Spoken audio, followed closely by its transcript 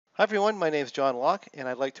Hi everyone, my name is John Locke and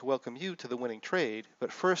I'd like to welcome you to The Winning Trade,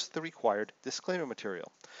 but first the required disclaimer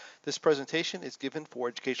material. This presentation is given for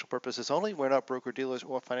educational purposes only. We're not broker-dealers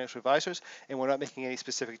or financial advisors and we're not making any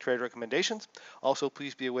specific trade recommendations. Also,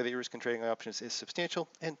 please be aware that your risk in trading options is substantial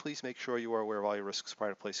and please make sure you are aware of all your risks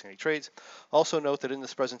prior to placing any trades. Also note that in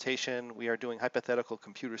this presentation we are doing hypothetical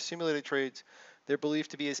computer simulated trades. They're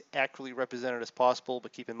believed to be as accurately represented as possible,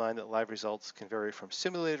 but keep in mind that live results can vary from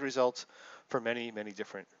simulated results for many, many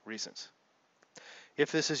different reasons.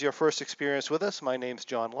 If this is your first experience with us, my name is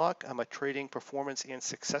John Locke. I'm a trading performance and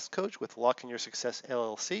success coach with Locke in Your Success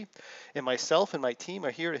LLC, and myself and my team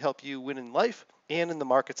are here to help you win in life and in the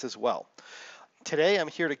markets as well. Today, I'm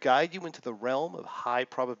here to guide you into the realm of high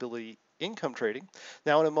probability income trading.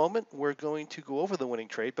 Now, in a moment, we're going to go over the winning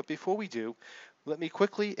trade, but before we do, let me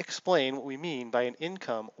quickly explain what we mean by an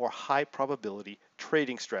income or high probability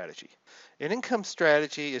trading strategy. An income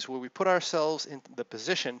strategy is where we put ourselves in the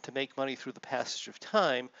position to make money through the passage of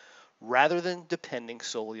time rather than depending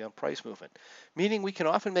solely on price movement, meaning we can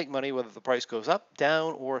often make money whether the price goes up,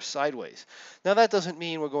 down, or sideways. Now that doesn't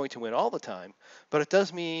mean we're going to win all the time, but it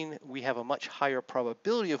does mean we have a much higher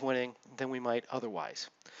probability of winning than we might otherwise.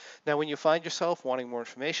 Now when you find yourself wanting more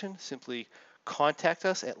information, simply contact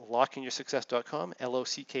us at lockeinyoursuccess.com,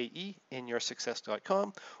 L-O-C-K-E,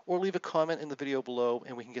 inyoursuccess.com, or leave a comment in the video below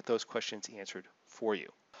and we can get those questions answered for you.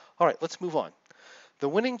 All right, let's move on. The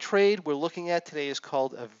winning trade we're looking at today is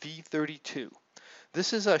called a V32.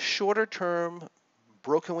 This is a shorter term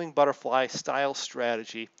broken wing butterfly style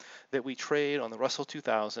strategy that we trade on the Russell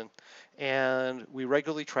 2000 and we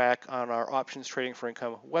regularly track on our options trading for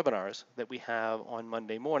income webinars that we have on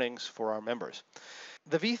Monday mornings for our members.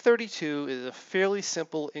 The V32 is a fairly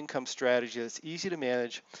simple income strategy that's easy to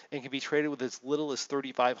manage and can be traded with as little as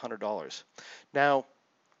 $3,500. Now,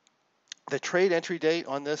 the trade entry date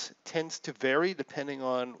on this tends to vary depending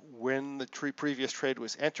on when the previous trade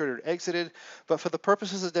was entered or exited, but for the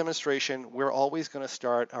purposes of demonstration, we're always going to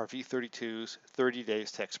start our V32s 30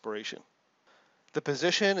 days to expiration. The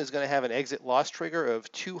position is going to have an exit loss trigger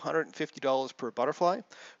of $250 per butterfly,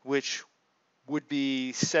 which would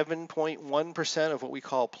be 7.1% of what we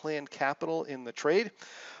call planned capital in the trade.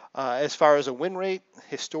 As far as a win rate,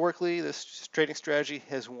 historically, this trading strategy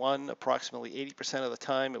has won approximately 80% of the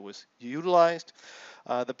time it was utilized.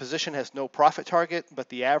 The position has no profit target, but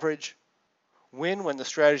the average win when the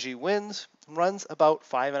strategy wins runs about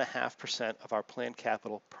 5.5% of our planned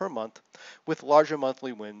capital per month, with larger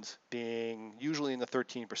monthly wins being usually in the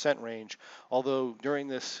 13% range, although during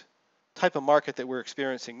this type of market that we're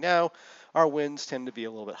experiencing now, our wins tend to be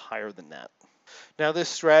a little bit higher than that. Now this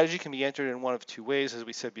strategy can be entered in one of two ways. As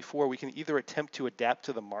we said before, we can either attempt to adapt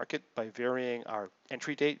to the market by varying our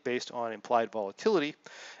entry date based on implied volatility,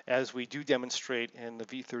 as we do demonstrate in the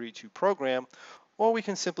V32 program, or we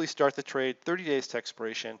can simply start the trade 30 days to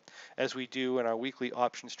expiration, as we do in our weekly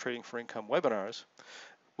options trading for income webinars,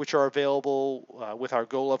 which are available with our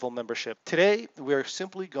Go Level membership. Today, we're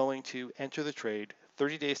simply going to enter the trade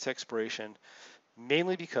 30 days to expiration,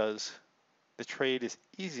 mainly because the trade is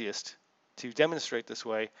easiest to demonstrate this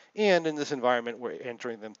way, and in this environment we're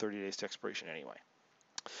entering them 30 days to expiration anyway.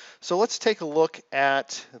 So let's take a look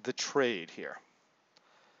at the trade here.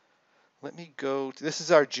 Let me go to, this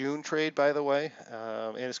is our June trade, by the way,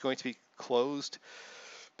 and it's going to be closed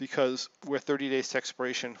because we're 30 days to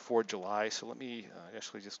expiration for July. So let me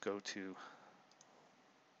actually just go to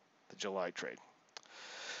the July trade.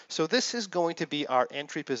 So this is going to be our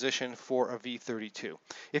entry position for a V32.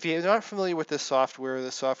 If you're not familiar with this software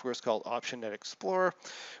is called OptionNet Explorer.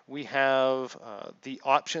 We have the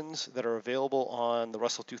options that are available on the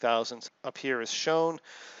Russell 2000 up here is shown.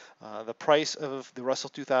 The price of the Russell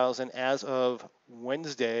 2000 as of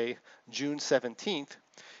Wednesday, June 17th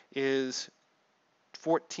is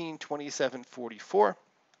 $1427.44.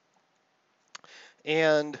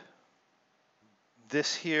 And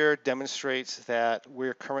this here demonstrates that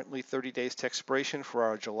we're currently 30 days to expiration for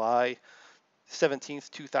our July 17th,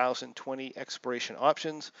 2020 expiration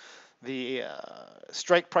options. The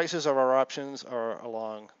strike prices of our options are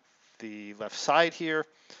along the left side here.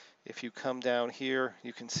 If you come down here,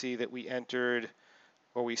 you can see that we entered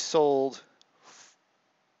or we sold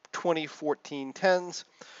 20 1410s.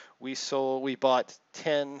 We bought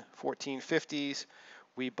 10 1450s.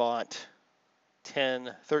 We bought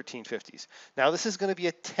 10 1350s. Now this is going to be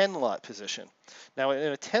a 10 lot position. Now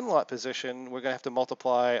in a 10 lot position, we're going to have to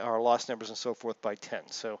multiply our loss numbers and so forth by 10.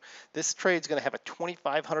 So this trade is going to have a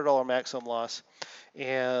 $2,500 maximum loss,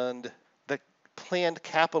 and the planned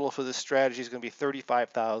capital for this strategy is going to be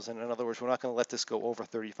 $35,000. In other words, we're not going to let this go over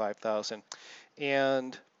 $35,000.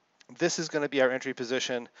 And this is going to be our entry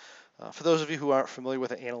position. For those of you who aren't familiar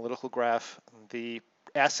with an analytical graph, the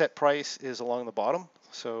asset price is along the bottom.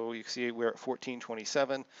 So you can see we're at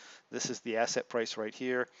 1427. This is the asset price right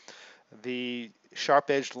here. The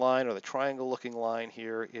sharp-edged line or the triangle-looking line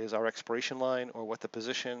here is our expiration line, or what the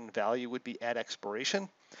position value would be at expiration.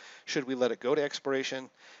 Should we let it go to expiration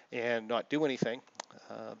and not do anything?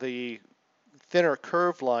 The thinner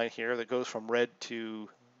curved line here that goes from red to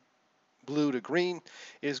blue to green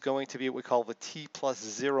is going to be what we call the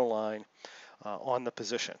T+0 line on the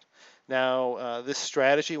position. Now, this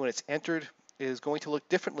strategy, when it's entered, is going to look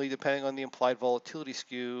differently depending on the implied volatility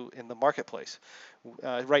skew in the marketplace.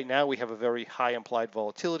 Right now, we have a very high implied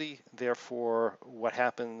volatility. Therefore, what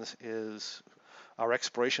happens is our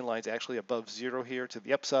expiration line is actually above zero here to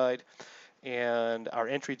the upside, and our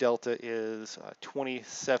entry delta is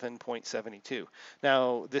 27.72.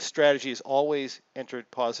 Now, this strategy is always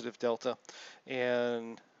entered positive delta,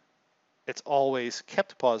 and it's always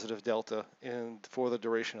kept positive delta for the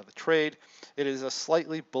duration of the trade. It is a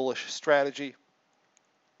slightly bullish strategy,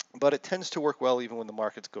 but it tends to work well even when the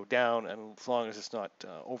markets go down, and as long as it's not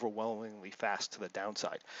overwhelmingly fast to the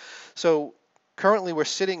downside. So currently we're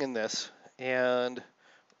sitting in this, and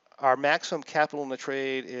our maximum capital in the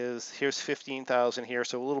trade is, here's 15,000 here,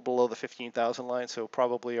 so a little below the 15,000 line, so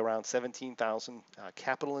probably around 17,000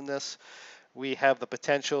 capital in this. We have the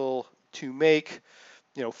potential to make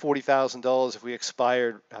 $40,000 if we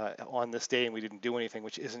expired on this day and we didn't do anything,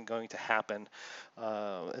 which isn't going to happen.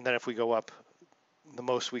 And then if we go up, the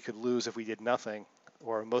most we could lose if we did nothing,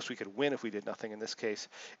 or most we could win if we did nothing in this case,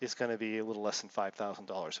 is going to be a little less than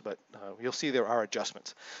 $5,000. But you'll see there are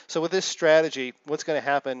adjustments. So with this strategy, what's going to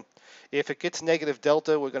happen, if it gets negative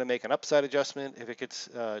delta, we're going to make an upside adjustment. If it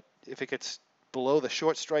gets below the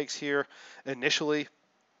short strikes here initially,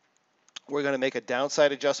 we're going to make a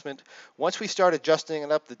downside adjustment. Once we start adjusting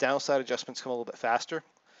it up, the downside adjustments come a little bit faster.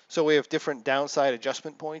 So we have different downside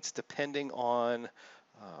adjustment points depending on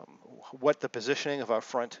what the positioning of our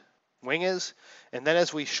front wing is. And then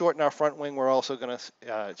as we shorten our front wing, we're also going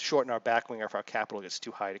to shorten our back wing if our capital gets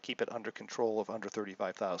too high, to keep it under control of under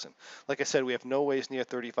 35,000. Like I said, we have no ways near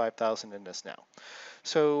 35,000 in this now.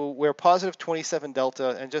 So we're positive 27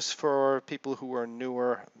 delta, and just for people who are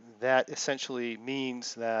newer, that essentially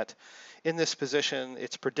means that in this position,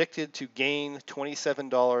 it's predicted to gain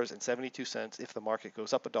 $27.72 if the market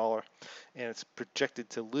goes up $1, and it's projected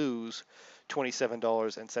to lose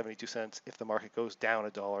 $27.72 if the market goes down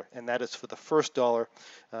 $1, and that is for the first dollar.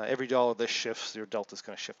 Every dollar this shifts, your delta is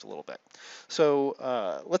going to shift a little bit.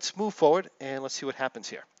 So let's move forward and let's see what happens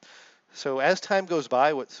here. So as time goes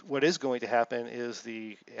by, what is going to happen is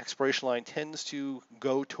the expiration line tends to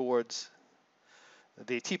go towards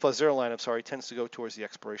the T+0 line, tends to go towards the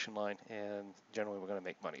expiration line, and generally we're going to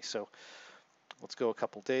make money. So let's go a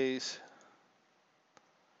couple days.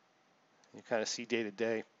 You kind of see day to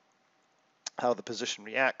day how the position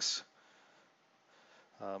reacts.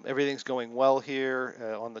 Everything's going well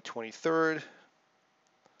here on the 23rd.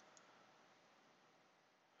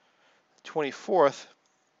 24th,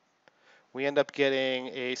 we end up getting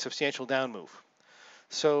a substantial down move.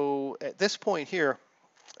 So at this point here,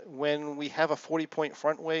 when we have a 40-point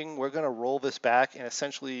front wing, we're going to roll this back and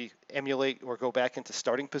essentially emulate or go back into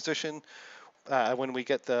starting position when we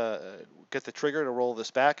get the trigger to roll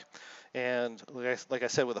this back. And like I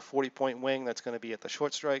said, with a 40-point wing, that's going to be at the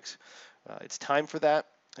short strikes. It's time for that,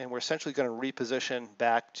 and we're essentially going to reposition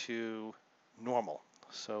back to normal.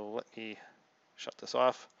 So let me shut this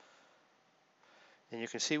off. And you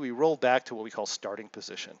can see we roll back to what we call starting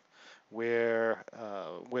position, where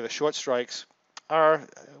the short strikes are,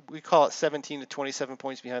 we call it 17 to 27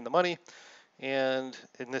 points behind the money. And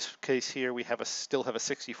in this case here, we still have a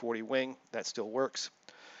 60-40 wing. That still works.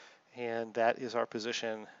 And that is our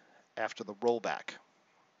position after the rollback.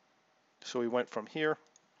 So we went from here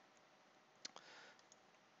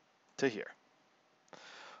to here.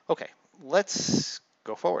 Okay, let's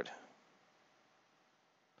go forward.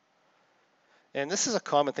 And this is a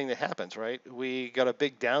common thing that happens, right? We got a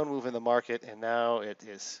big down move in the market, and now it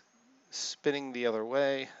is spinning the other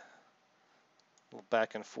way. A little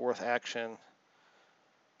back and forth action.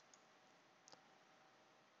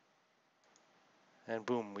 And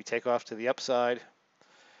boom, we take off to the upside.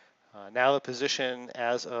 Now the position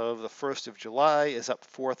as of the 1st of July is up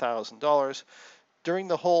 $4,000. During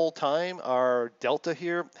the whole time, our delta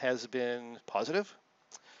here has been positive.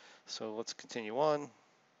 So let's continue on.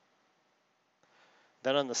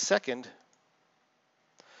 Then on the 2nd,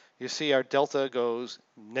 you see our delta goes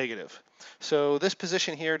negative. So this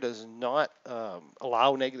position here does not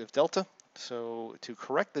allow negative delta. So to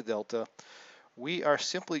correct the delta, we are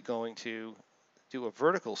simply going to do a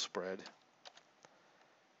vertical spread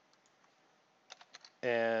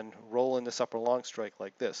and roll in this upper long strike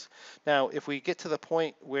like this. Now, if we get to the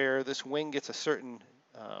point where this wing gets a certain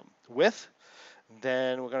width,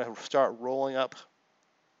 then we're going to start rolling up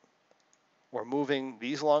or moving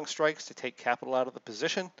these long strikes to take capital out of the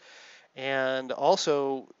position. And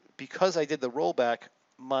also, because I did the rollback,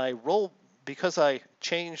 because I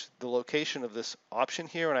changed the location of this option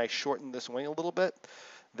here and I shortened this wing a little bit,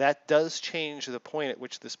 that does change the point at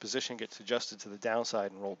which this position gets adjusted to the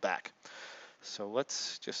downside and rolled back. So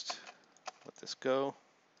let's just let this go.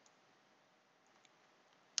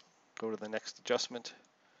 Go to the next adjustment.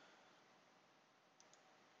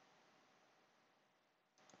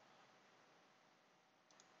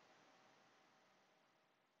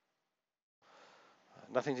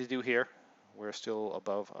 Nothing to do here. We're still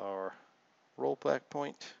above our rollback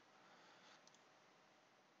point.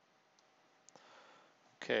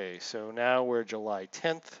 Okay, so now we're July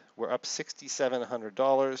 10th. We're up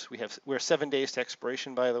 $6,700. We're 7 days to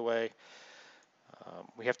expiration, by the way.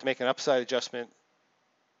 We have to make an upside adjustment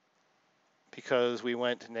because we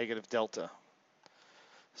went to negative delta.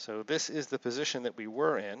 So this is the position that we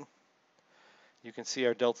were in. You can see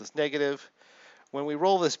our delta is negative. When we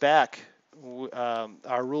roll this back,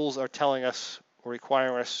 our rules are telling us or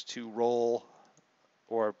requiring us to roll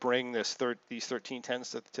or bring these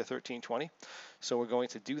 1310s to 1320. So we're going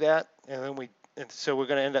to do that, and so we're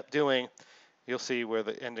going to end up doing, you'll see where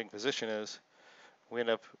the ending position is. We end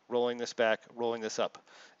up rolling this back, rolling this up,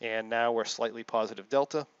 and now we're slightly positive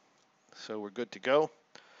delta, so we're good to go.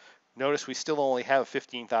 Notice we still only have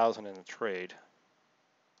 15,000 in the trade.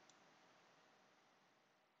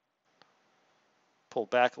 Pull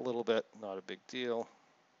back a little bit, not a big deal.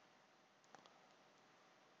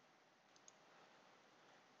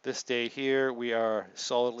 This day here, we are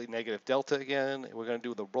solidly negative delta again. We're going to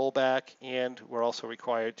do the rollback, and we're also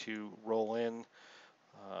required to roll in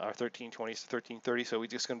our 1320s to 1330. So we're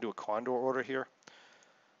just going to do a condor order here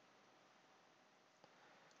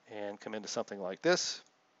and come into something like this.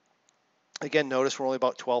 Again, notice we're only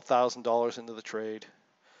about $12,000 into the trade.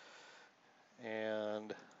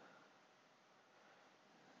 And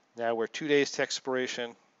now we're 2 days to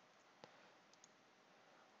expiration.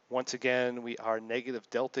 Once again, we are negative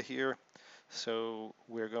delta here, so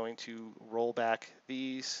we're going to roll back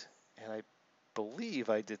these, and I believe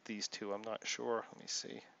I did these two. I'm not sure. Let me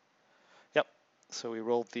see. Yep. So we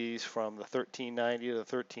rolled these from the 1390 to the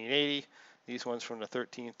 1380. These ones from the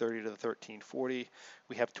 1330 to the 1340.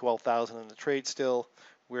 We have 12,000 in the trade still.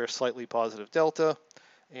 We're slightly positive delta,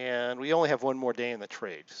 and we only have one more day in the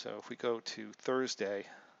trade. So if we go to Thursday,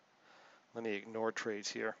 let me ignore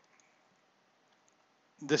trades here.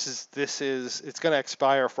 It's going to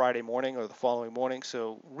expire Friday morning or the following morning.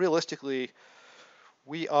 So realistically,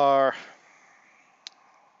 we are,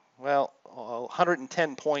 well,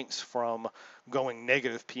 110 points from going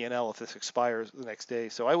negative P&L if this expires the next day.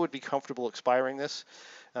 So I would be comfortable expiring this.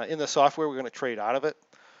 In the software, we're going to trade out of it.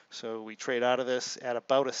 So we trade out of this at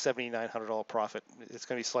about a $7,900 profit. It's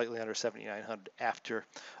going to be slightly under $7,900 after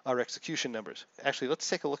our execution numbers. Actually, let's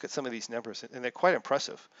take a look at some of these numbers, and they're quite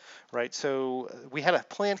impressive, right? So we had a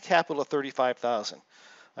planned capital of $35,000.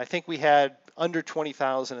 I think we had under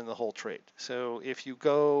 $20,000 in the whole trade. So if you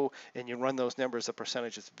go and you run those numbers, the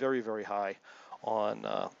percentage is very, very high on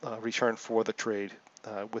return for the trade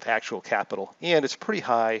with actual capital, and it's pretty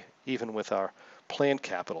high even with our planned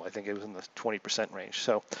capital. I think it was in the 20% range.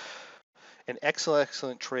 So an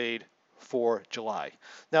excellent trade for July.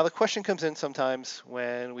 Now the question comes in sometimes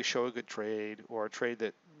when we show a good trade or a trade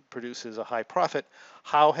that produces a high profit,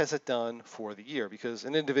 how has it done for the year? Because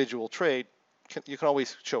an individual trade, you can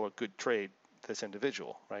always show a good trade that's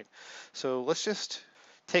individual, right? So let's just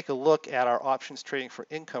take a look at our options trading for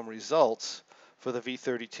income results for the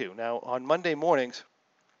V32. Now on Monday mornings,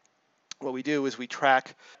 what we do is we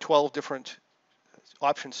track 12 different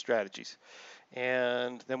option strategies,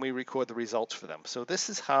 and then we record the results for them. So this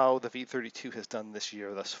is how the V32 has done this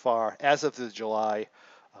year thus far as of the July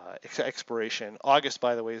expiration. August,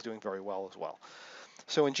 by the way, is doing very well as well.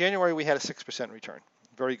 So in January, we had a 6% return.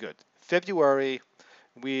 Very good. February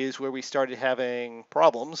is where we started having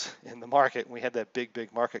problems in the market, and we had that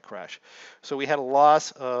big market crash. So we had a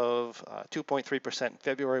loss of 2.3% in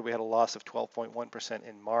February. We had a loss of 12.1%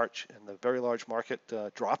 in March, and the very large market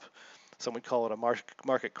drop. Some would call it a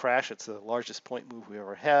market crash. It's the largest point move we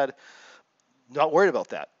ever had. Not worried about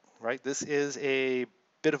that, right? This is a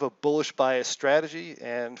bit of a bullish bias strategy,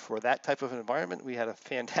 and for that type of environment, we had a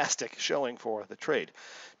fantastic showing for the trade.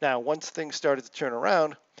 Now, once things started to turn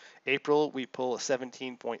around, April, we pull a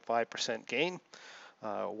 17.5% gain.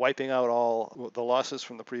 wiping out all the losses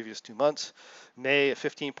from the previous 2 months. May a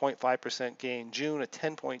 15.5% gain, June a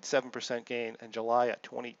 10.7% gain, and July a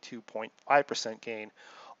 22.5% gain,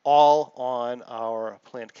 all on our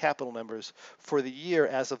planned capital numbers. For the year,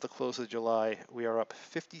 as of the close of July, we are up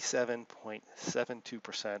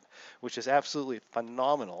 57.72%, which is absolutely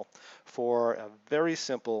phenomenal for a very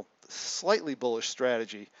simple, slightly bullish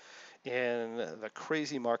strategy in the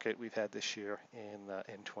crazy market we've had this year in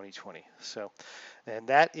 2020. So, and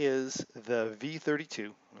that is the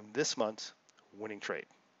V32, this month's winning trade.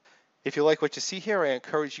 If you like what you see here, I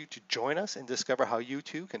encourage you to join us and discover how you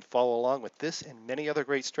too can follow along with this and many other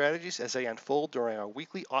great strategies as they unfold during our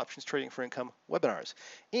weekly Options Trading for Income webinars,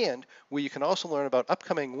 and where you can also learn about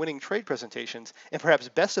upcoming winning trade presentations, and perhaps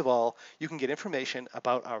best of all, you can get information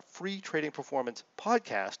about our free Trading Performance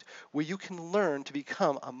podcast, where you can learn to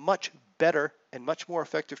become a much better and much more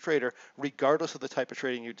effective trader regardless of the type of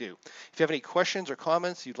trading you do. If you have any questions or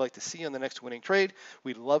comments you'd like to see on the next winning trade,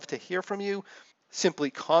 we'd love to hear from you.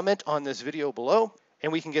 Simply comment on this video below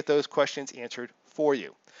and we can get those questions answered for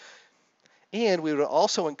you. And we would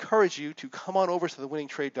also encourage you to come on over to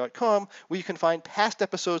thewinningtrade.com, where you can find past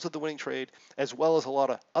episodes of The Winning Trade, as well as a lot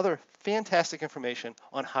of other fantastic information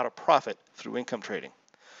on how to profit through income trading.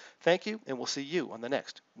 Thank you, and we'll see you on the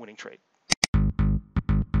next Winning Trade.